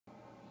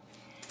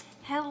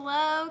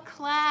Hello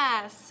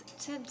class!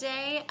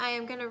 Today I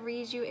am going to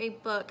read you a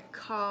book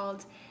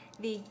called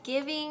The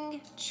Giving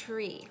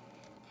Tree.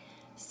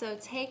 So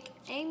take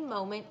a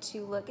moment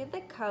to look at the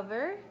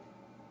cover.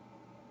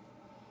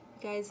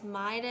 You guys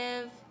might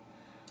have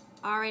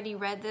already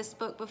read this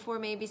book before,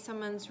 maybe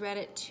someone's read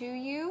it to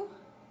you,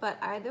 but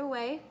either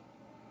way,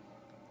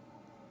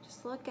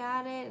 just look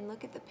at it and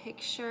look at the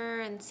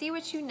picture and see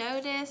what you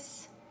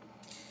notice.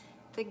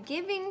 The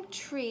Giving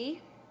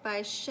Tree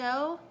by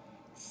Shel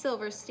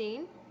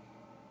Silverstein.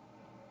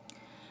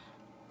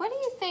 What do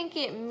you think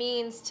it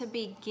means to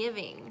be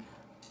giving?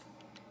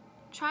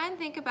 Try and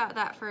think about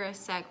that for a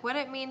sec. What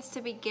it means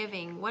to be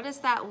giving. What does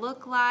that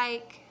look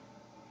like?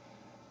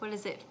 What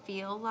does it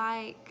feel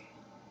like?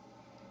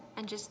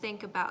 And just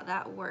think about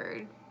that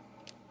word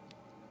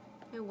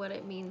and what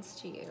it means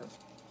to you.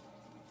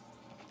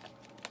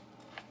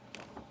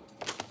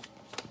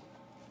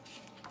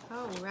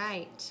 All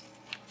right.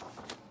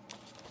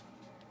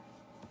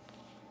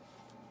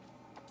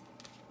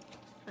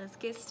 Let's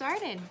get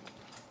started.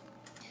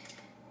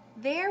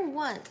 There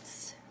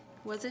once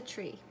was a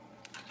tree,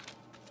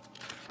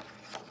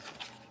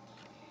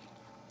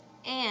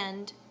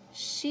 and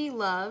she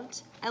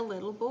loved a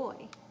little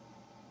boy.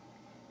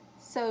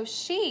 So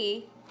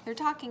they're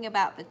talking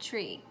about the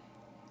tree.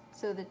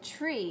 So the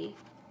tree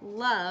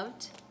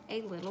loved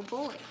a little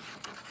boy.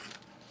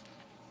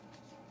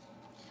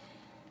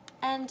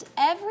 And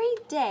every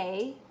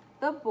day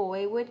the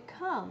boy would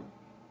come.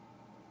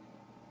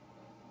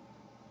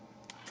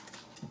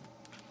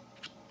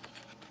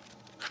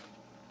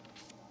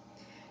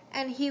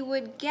 And he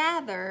would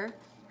gather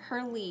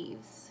her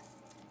leaves.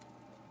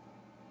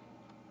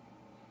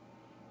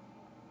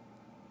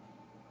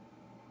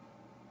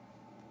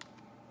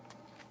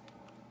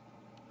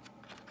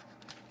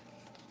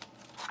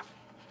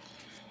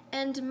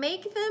 And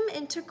make them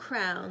into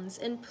crowns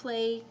and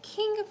play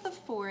king of the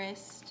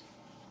forest.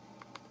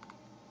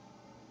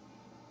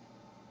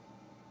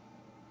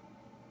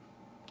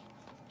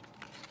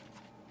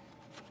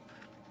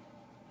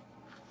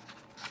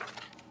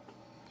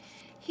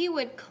 He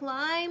would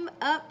climb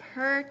up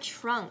her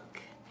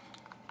trunk.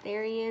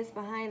 There he is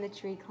behind the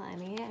tree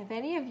climbing it. Have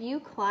any of you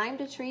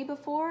climbed a tree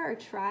before or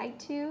tried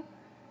to?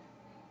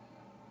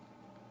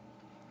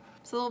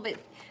 It's a little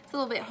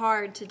bit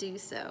hard to do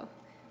so,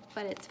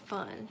 but it's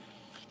fun.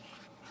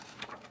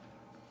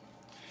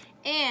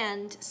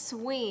 And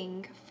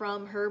swing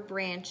from her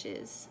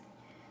branches.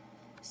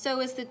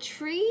 So is the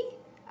tree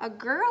a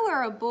girl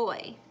or a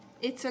boy?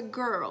 It's a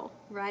girl,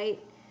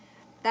 right?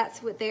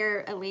 That's what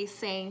they're at least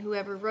saying,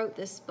 whoever wrote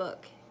this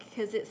book,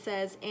 because it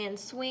says, and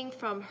swing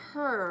from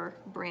her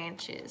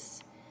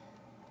branches.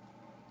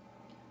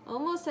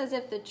 Almost as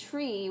if the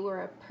tree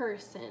were a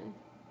person.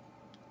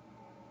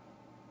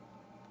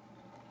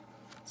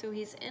 So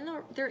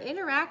they're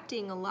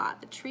interacting a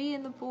lot. The tree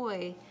and the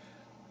boy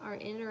are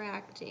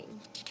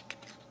interacting,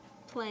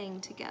 playing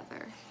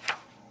together.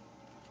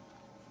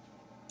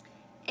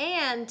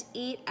 And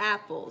eat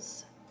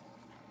apples.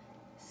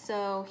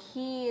 So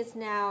he is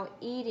now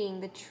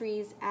eating the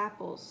tree's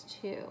apples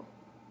too.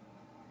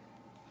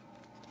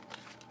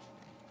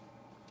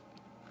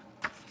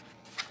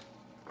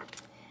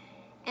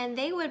 And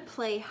they would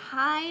play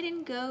hide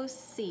and go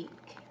seek.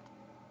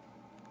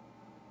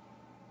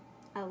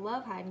 I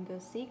love hide and go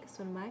seek. It's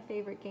one of my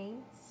favorite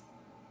games.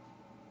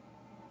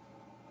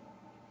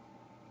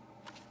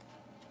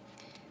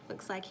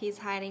 Looks like he's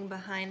hiding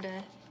behind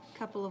a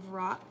couple of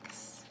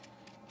rocks.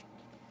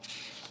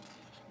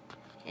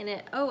 And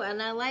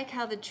and I like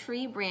how the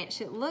tree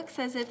branch, it looks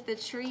as if the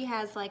tree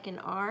has like an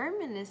arm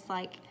and is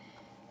like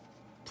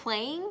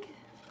playing.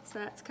 So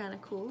that's kind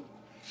of cool.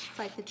 It's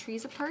like the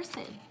tree's a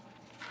person.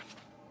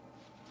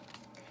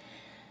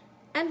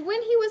 And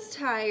when he was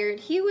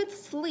tired, he would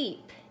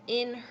sleep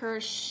in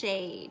her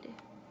shade.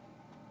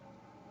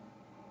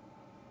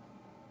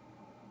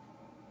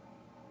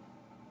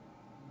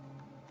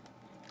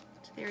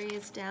 So there he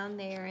is down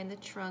there in the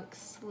trunk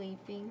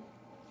sleeping.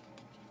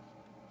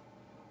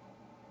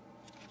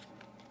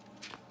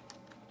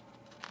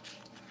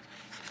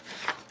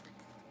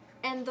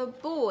 And the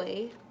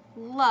boy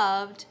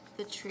loved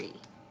the tree.